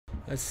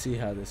Let's see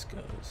how this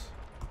goes.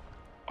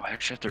 Oh, I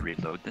actually have to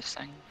reload this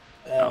thing?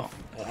 Oh,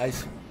 No.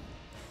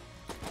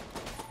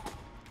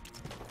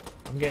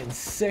 I'm getting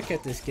sick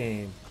at this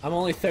game. I'm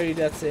only 30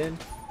 deaths in.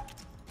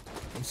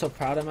 I'm so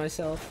proud of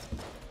myself.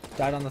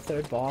 Died on the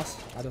third boss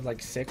out of like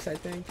 6, I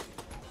think.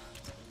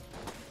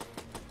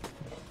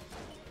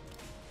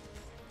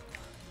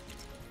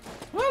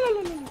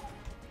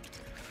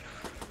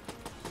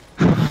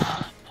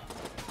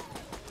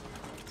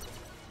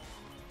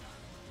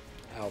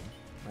 Ow,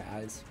 my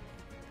eyes.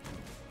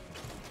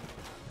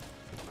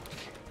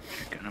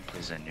 If you're gonna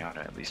play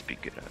Zenyatta, at least be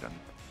good at him.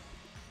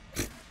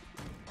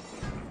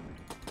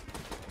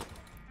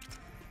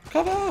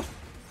 Cover!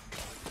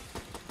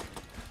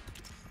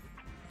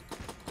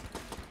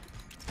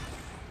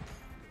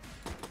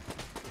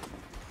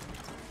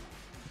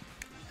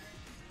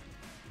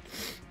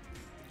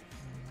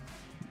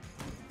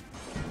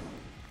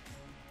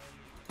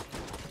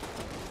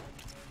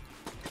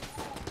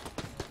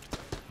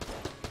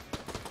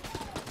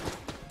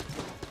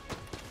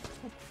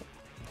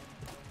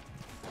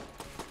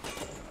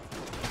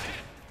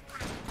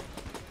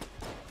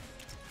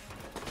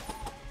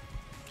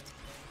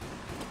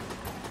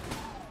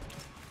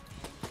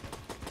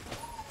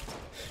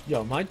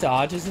 Yo, my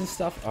dodges and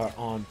stuff are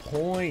on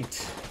point.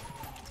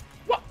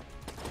 What?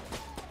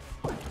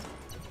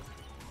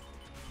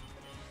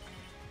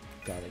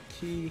 Got a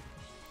key.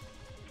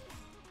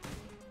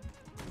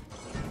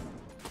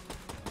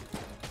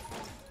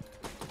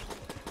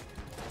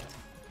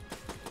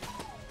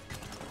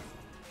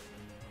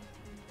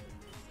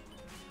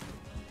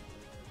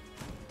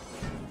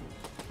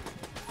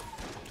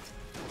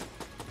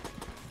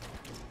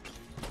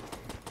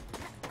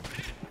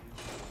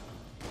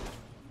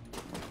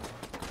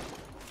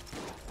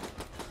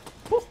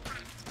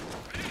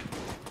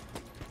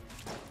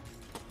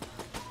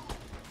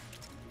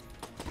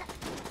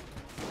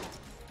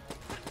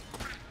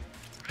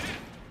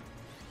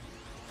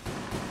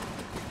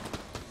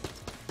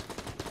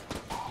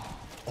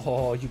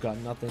 Oh, you got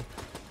nothing.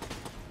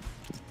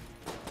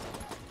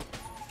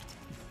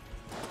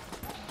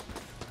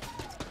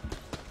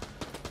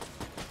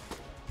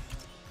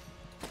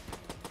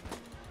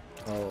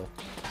 Oh.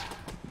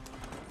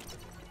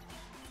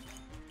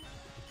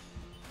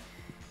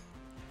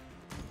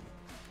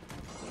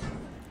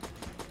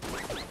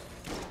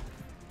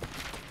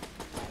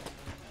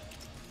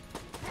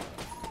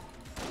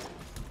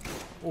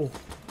 Oh.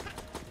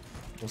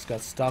 Almost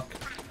got stuck.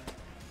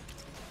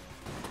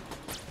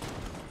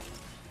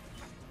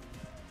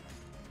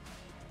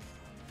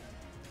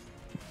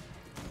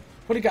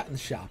 What do you got in the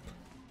shop?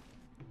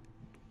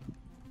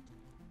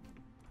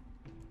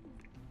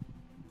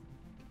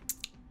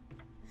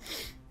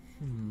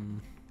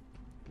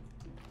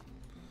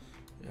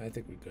 Yeah, I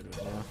think we're good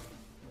right now.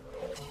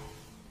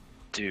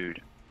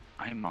 Dude,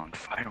 I'm on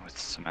fire with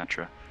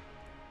Symmetra.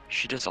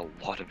 She does a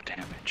lot of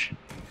damage.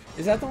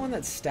 Is that the one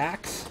that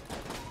stacks?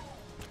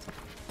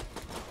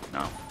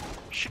 No,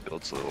 she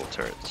builds little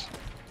turrets.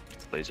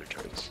 Laser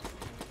turrets.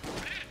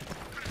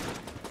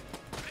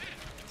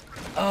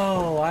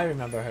 Oh, I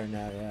remember her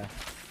now, yeah.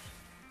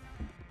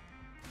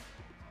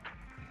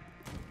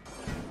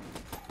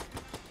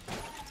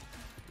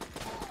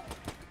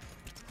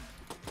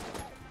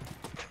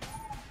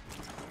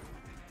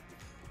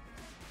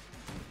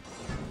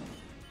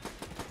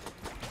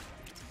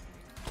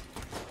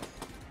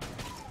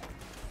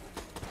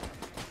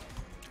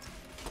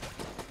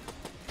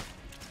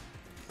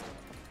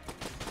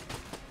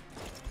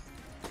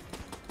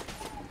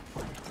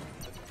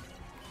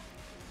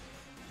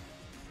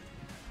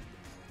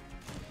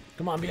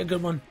 Come on, be a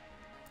good one.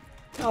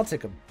 I'll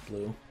take a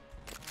blue.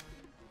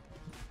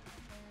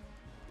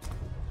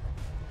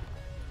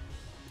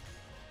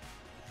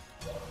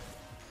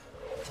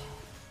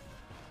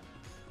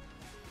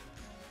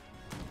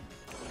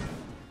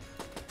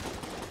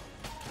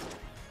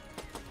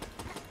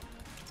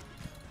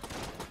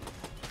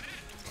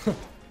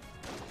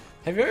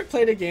 Have you ever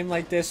played a game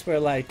like this where,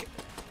 like,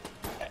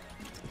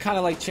 kind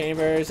of like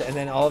Chambers, and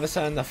then all of a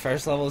sudden the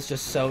first level is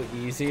just so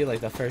easy,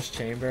 like the first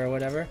chamber or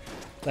whatever?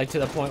 Like, to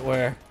the point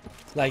where,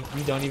 like,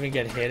 you don't even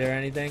get hit or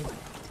anything?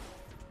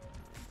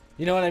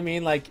 You know what I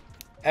mean? Like,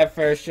 at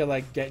first you're,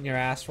 like, getting your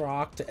ass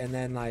rocked, and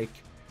then, like,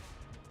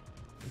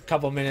 a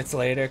couple minutes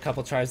later, a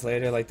couple tries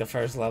later, like, the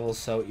first level's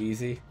so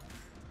easy.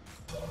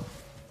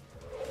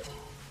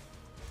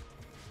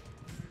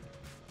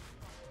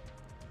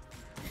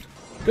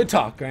 Good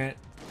talk, Grant.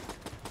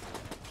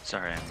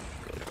 Sorry, I'm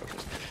really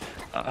focused.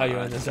 Oh,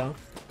 you're in the zone?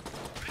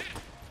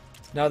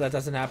 No, that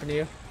doesn't happen to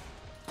you?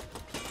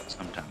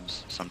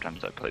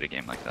 Sometimes I played a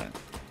game like that.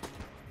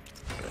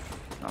 But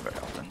not very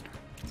often.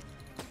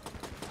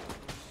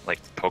 Like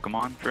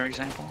Pokemon, for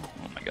example.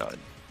 Oh my god.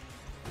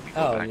 We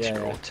go back to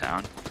your old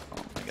town.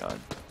 Oh my god.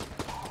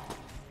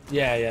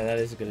 Yeah, that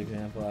is a good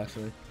example,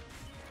 actually.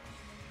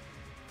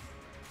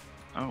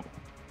 Oh,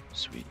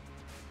 sweet.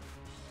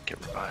 Get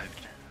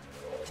revived.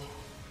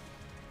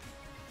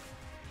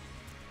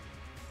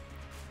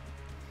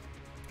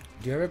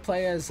 Do you ever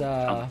play as,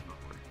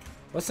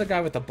 what's the guy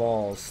with the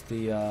balls?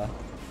 The,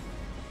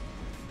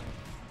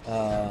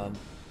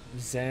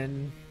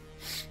 Zen.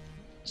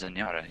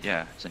 Zenyatta,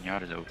 yeah,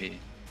 Zenyatta's OP.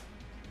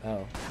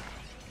 Oh.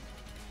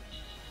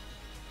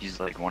 He's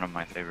like one of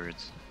my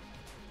favorites.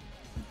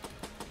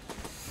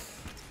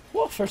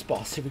 Well, first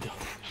boss. Here we go.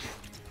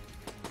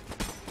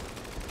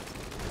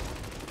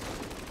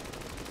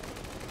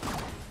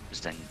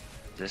 Then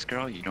this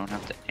girl, you don't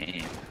have to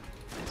aim.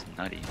 It's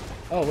nutty.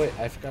 Oh wait,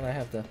 I forgot I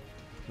have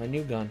my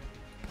new gun.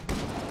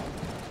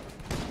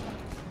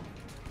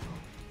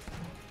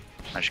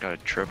 I just got a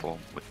triple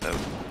with the.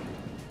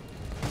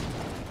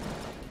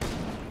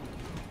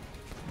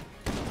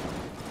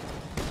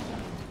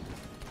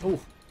 Ooh.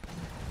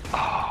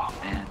 Oh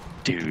man,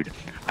 dude,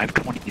 I have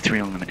 23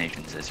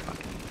 eliminations. This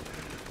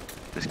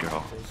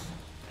girl.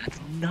 That's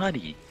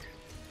nutty.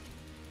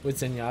 With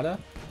Zenyatta?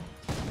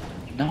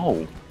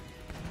 No.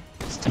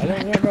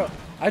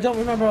 I don't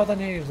remember all the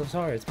names. I'm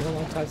sorry. It's been a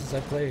long time since I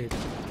played.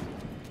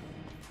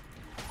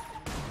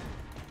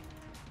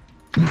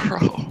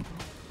 Bro.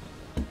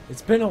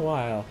 It's been a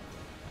while.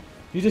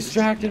 You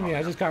distracted me.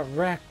 I just got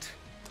wrecked.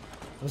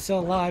 I'm still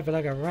alive, but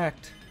I got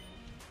wrecked.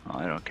 Oh,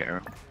 I don't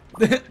care.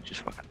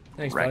 Just fucking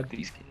Thanks, wreck bud.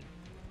 these kids.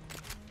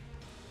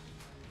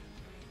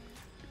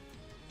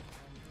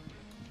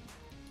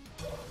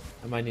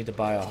 I might need to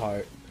buy a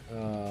heart.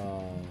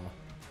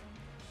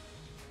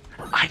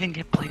 I didn't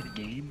get play the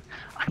game.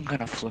 I'm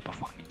gonna flip a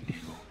fucking deal.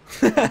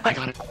 I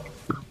got a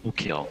purple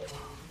kill.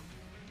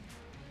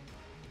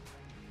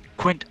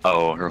 Quint.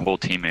 Oh, her whole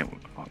team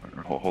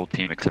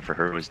except for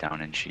her was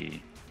down, and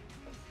she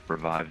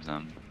revived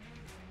them.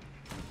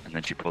 And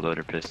then she pulled out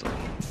her pistol.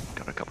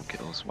 Got a couple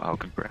kills. Wow,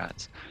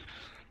 congrats.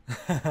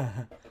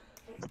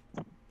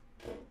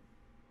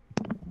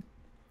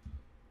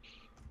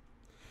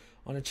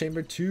 On a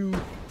chamber 2.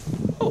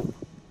 Oh,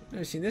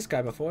 never seen this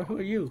guy before. Who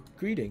are you?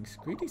 Greetings.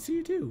 Greetings to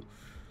you too.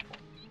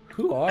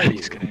 Who are you?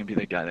 He's gonna be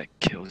the guy that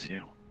kills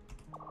you.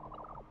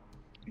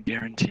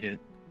 Guarantee it.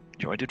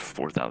 Yo, I did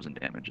 4,000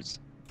 damage as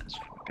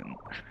fucking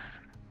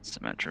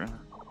Symmetra.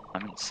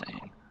 I'm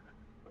insane.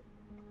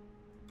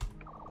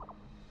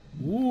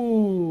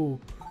 Ooh.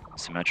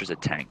 Symmetra's a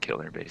tank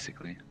killer,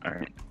 basically.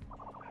 Alright.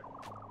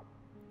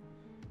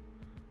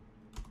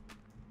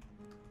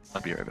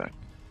 I'll be right back.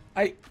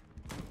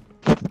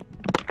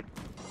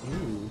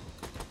 Ooh.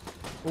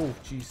 Oh,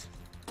 jeez.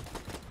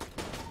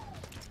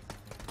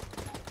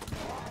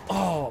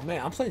 Oh,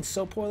 man, I'm playing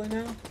so poorly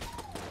now.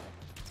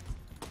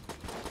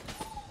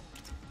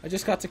 I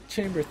just got to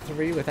chamber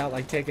 3 without,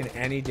 like, taking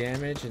any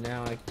damage, and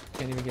now I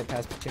can't even get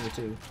past chamber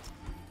 2.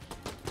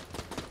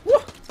 Woo!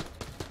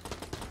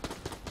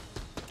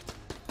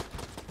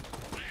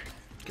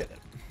 Get it.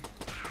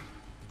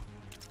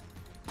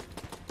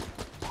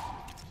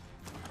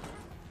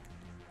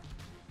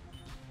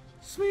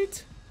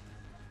 Sweet.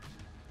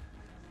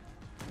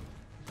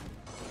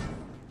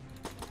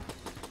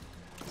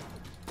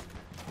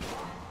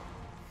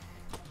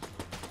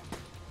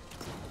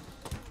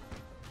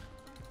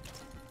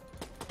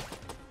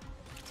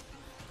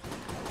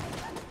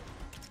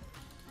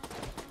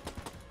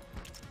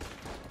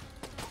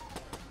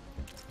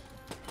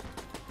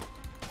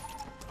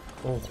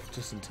 Oh,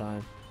 just in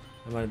time.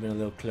 I might have been a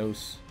little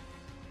close.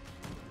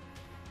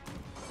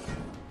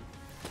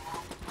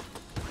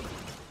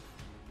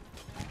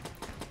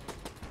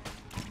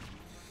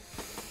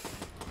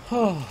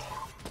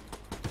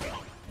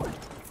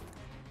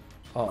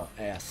 Oh,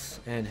 ass.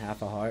 And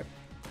half a heart.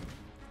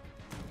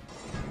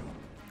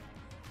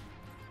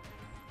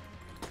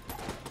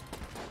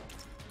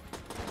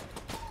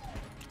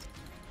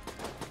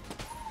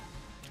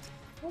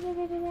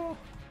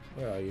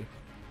 Where are you?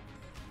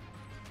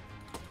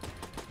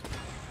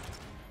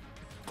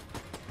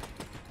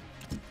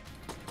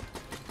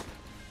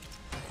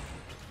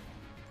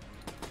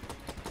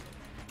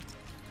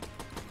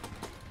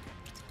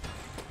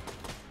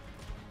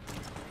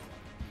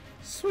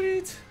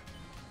 Sweet.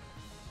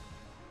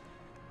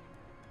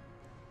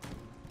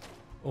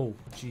 Oh,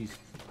 jeez.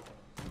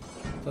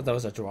 Thought that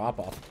was a drop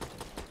off.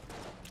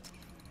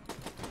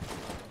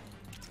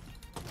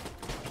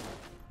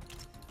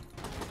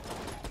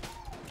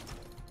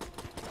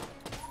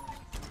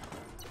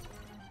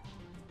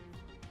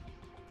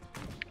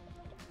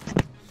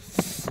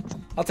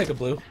 I'll take a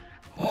blue.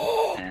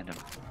 And I'm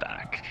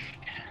back.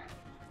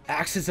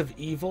 Axis of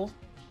Evil.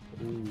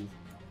 Ooh.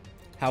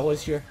 How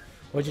was your...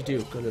 What'd you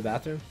do? Go to the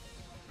bathroom?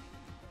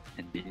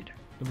 Indeed.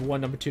 Number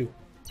 1, number 2.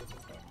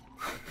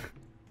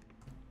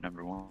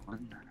 Number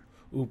 1.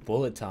 Ooh,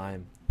 bullet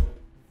time.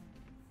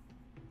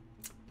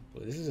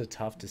 Well, this is a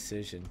tough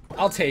decision.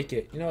 I'll take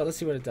it. You know what? Let's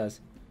see what it does.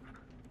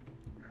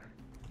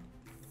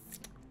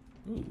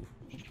 Ooh.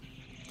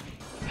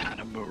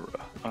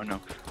 Hanamura. Oh no.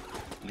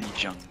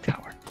 Lijiang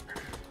Tower.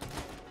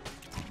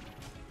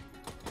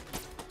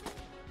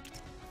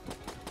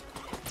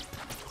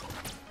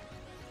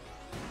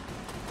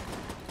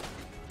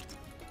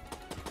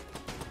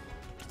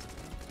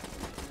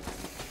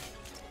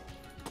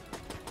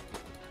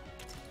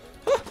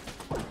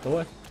 Go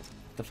away.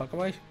 The fuck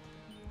away.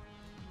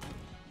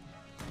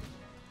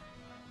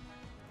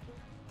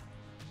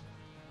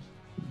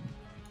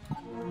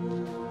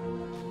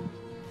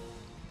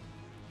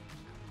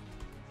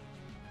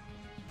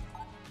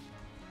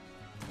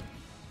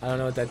 I don't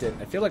know what that did.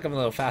 I feel like I'm a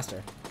little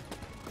faster.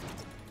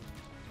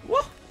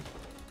 Whoa!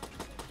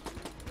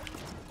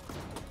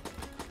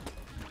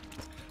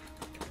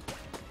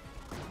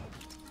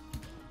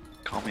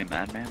 Call me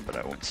madman, but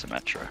I went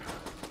Symmetra.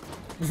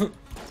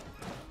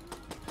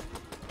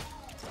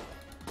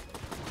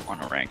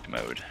 On a ranked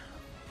mode.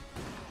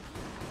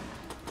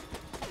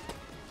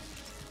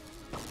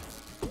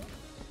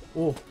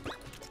 Oh.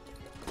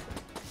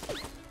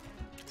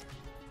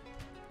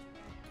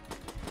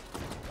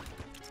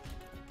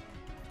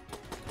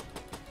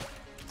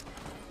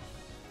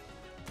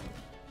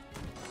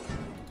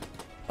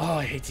 Oh,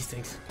 I hate these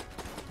things.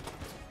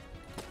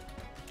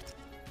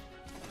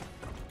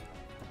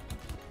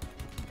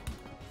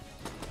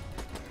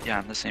 Yeah,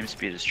 I'm the same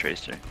speed as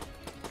Tracer.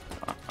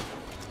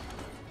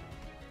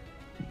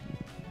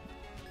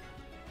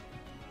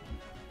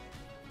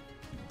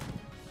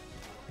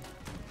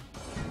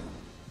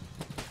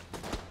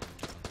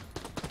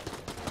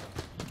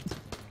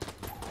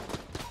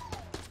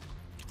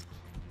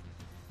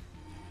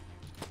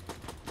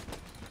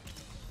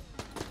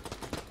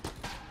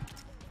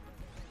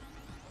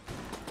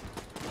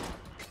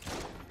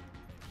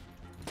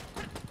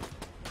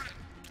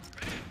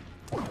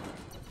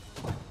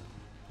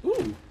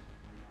 Ooh.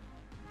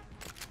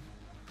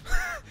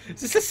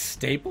 Is this a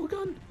staple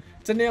gun?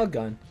 It's a nail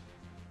gun.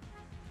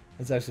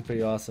 That's actually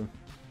pretty awesome.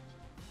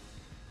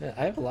 Yeah,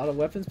 I have a lot of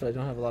weapons, but I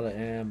don't have a lot of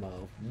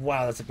ammo.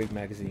 Wow, that's a big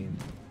magazine.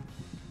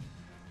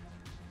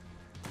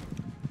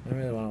 I don't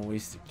really want to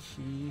waste the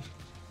key.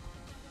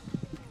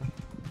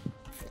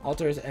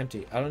 Altar is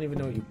empty. I don't even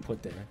know what you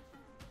put there.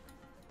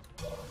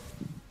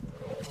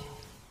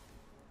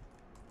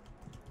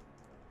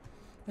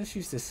 Let's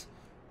use this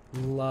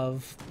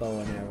love bow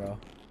and arrow.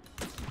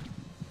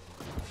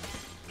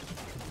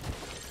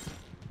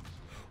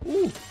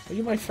 Ooh, are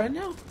you my friend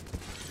now?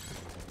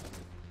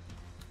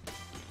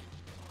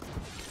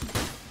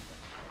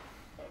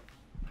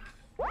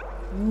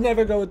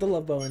 Never go with the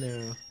love bow and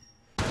arrow.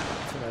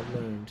 That's what I've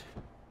learned.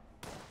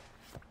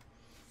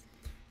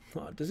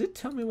 Oh, does it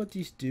tell me what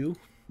these do?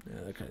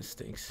 Yeah, that kind of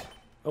stinks.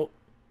 Oh,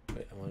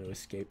 wait, I want to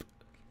escape.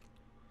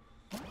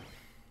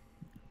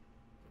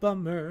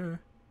 Bummer.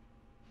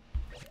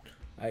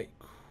 I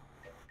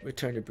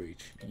return to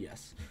breach.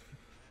 Yes.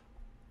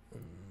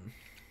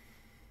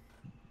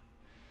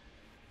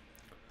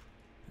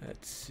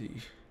 Let's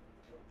see.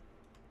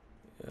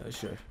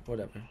 Sure,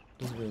 whatever.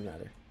 Doesn't really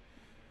matter.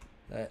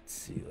 Let's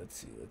see.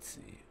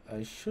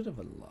 I should have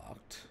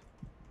unlocked.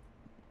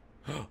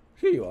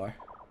 Here you are.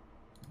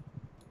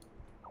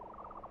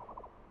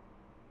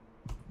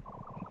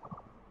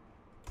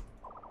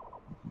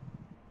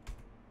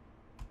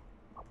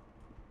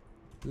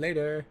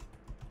 Later.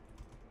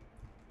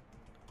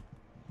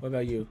 What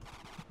about you?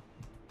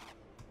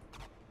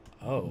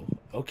 Oh,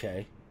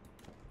 okay.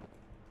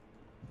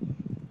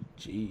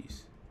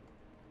 Jeez.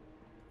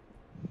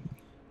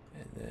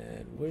 And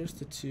then where's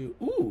the two?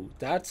 Ooh,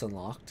 that's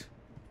unlocked.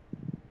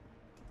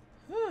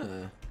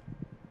 Huh.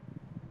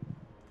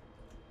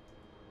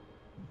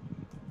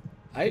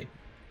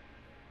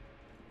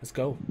 Let's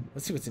go.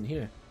 Let's see what's in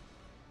here.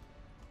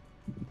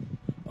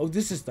 Oh,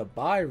 this is the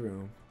buy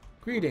room.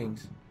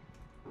 Greetings.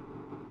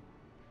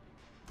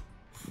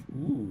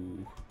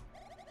 Ooh.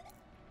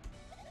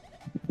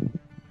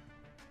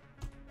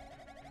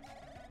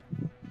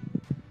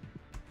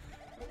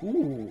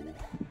 Ooh.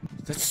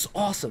 That's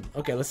awesome.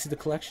 Okay, let's see the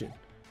collection.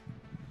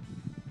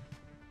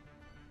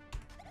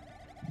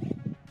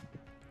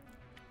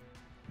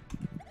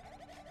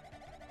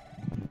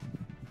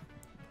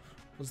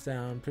 Goes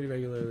down pretty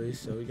regularly,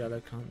 so we got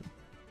a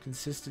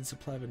consistent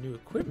supply of new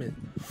equipment.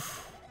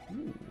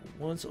 Ooh.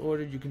 Once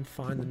ordered, you can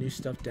find the new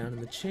stuff down in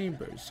the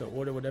chambers. So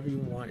order whatever you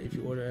want. If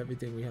you order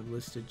everything we have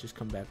listed, just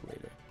come back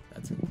later.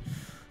 That's it.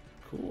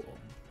 Cool.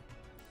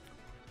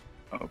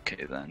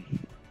 Okay then.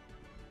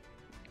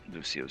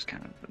 Lucio's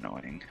kind of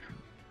annoying.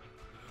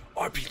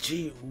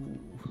 RPG. Ooh.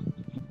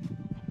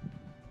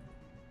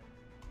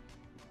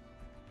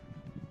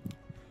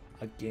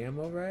 A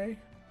gamma ray?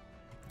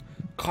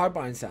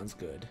 Carbine sounds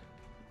good.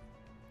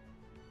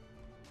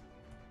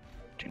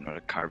 Do you know what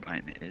a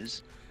carbine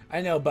is? I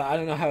know, but I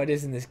don't know how it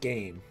is in this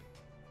game.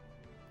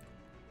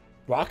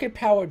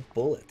 Rocket-powered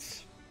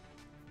bullets.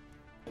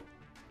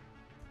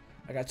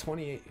 I got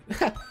 28.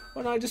 Why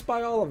don't I just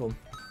buy all of them?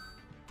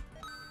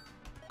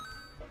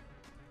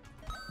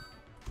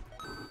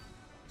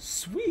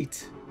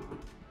 Sweet.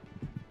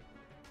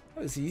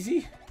 That was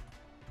easy.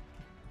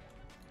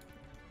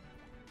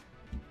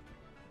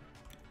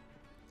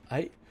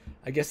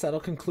 I guess that'll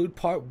conclude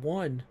part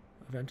 1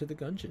 of Enter the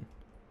Gungeon.